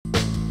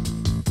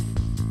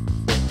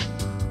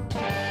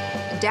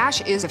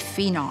Dash is a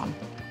phenom.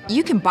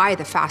 You can buy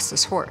the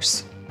fastest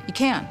horse. You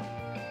can.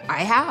 I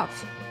have.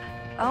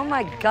 Oh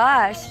my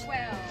gosh.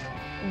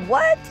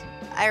 What?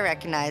 I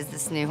recognize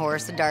this new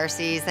horse of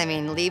Darcy's. I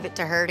mean, leave it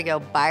to her to go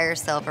buy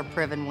herself a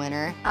proven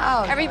winner.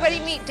 Oh. Everybody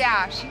meet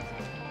Dash.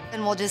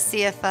 And we'll just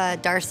see if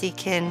Darcy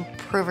can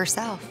prove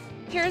herself.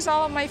 Here's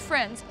all of my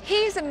friends.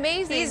 He's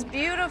amazing. He's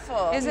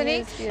beautiful. Isn't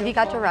he? Have you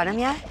got to run him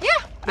yet? Yeah.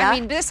 Yeah? I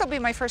mean, this will be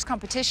my first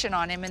competition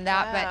on him and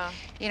that, Wow.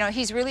 but, you know,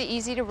 he's really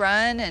easy to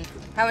run and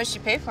How much did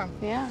you pay for him?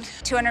 Yeah.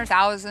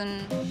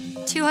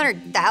 200,000.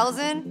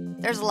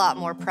 200,000? There's a lot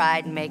more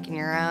pride in making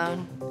your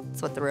own.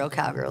 That's what the real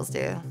cowgirls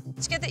do.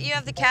 It's good that you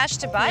have the cash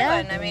to buy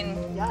one. I mean,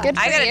 Good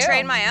for I gotta you.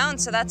 train my own,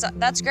 so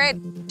that's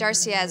great.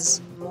 Darcy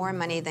has more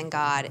money than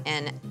God,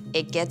 and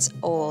it gets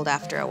old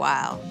after a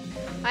while.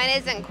 Mine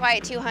isn't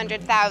quite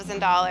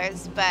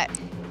 $200,000, but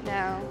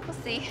no, we'll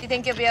see. You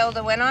think you'll be able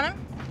to win on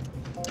him?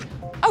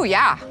 Oh,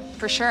 yeah,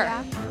 for sure.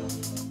 Yeah.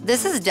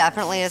 This is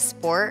definitely a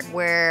sport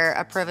where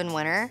a proven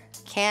winner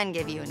can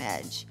give you an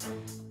edge.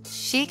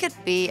 She could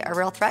be a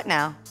real threat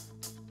now.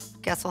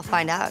 Guess we'll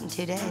find out in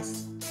 2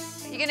 days.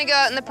 You gonna go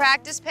out in the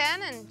practice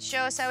pen and show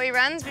us how he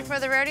runs before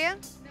the rodeo?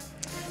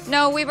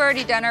 No, we've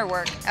already done our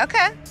work.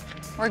 Okay.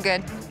 We're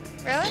good.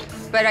 Really?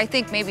 But I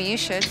think maybe you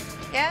should.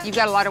 Yeah? You've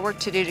got a lot of work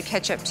to do to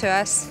catch up to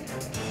us.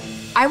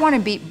 I want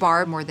to beat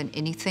Barb more than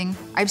anything.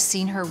 I've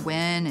seen her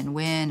win and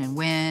win and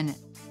win,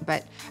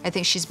 but I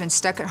think she's been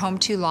stuck at home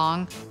too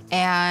long,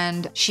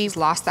 and she's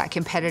lost that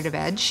competitive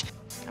edge.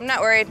 I'm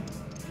not worried.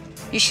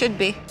 You should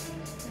be.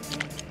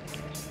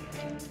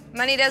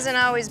 Money doesn't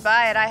always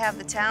buy it. I have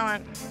the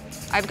talent.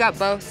 I've got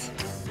both.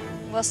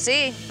 We'll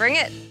see. Bring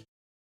it.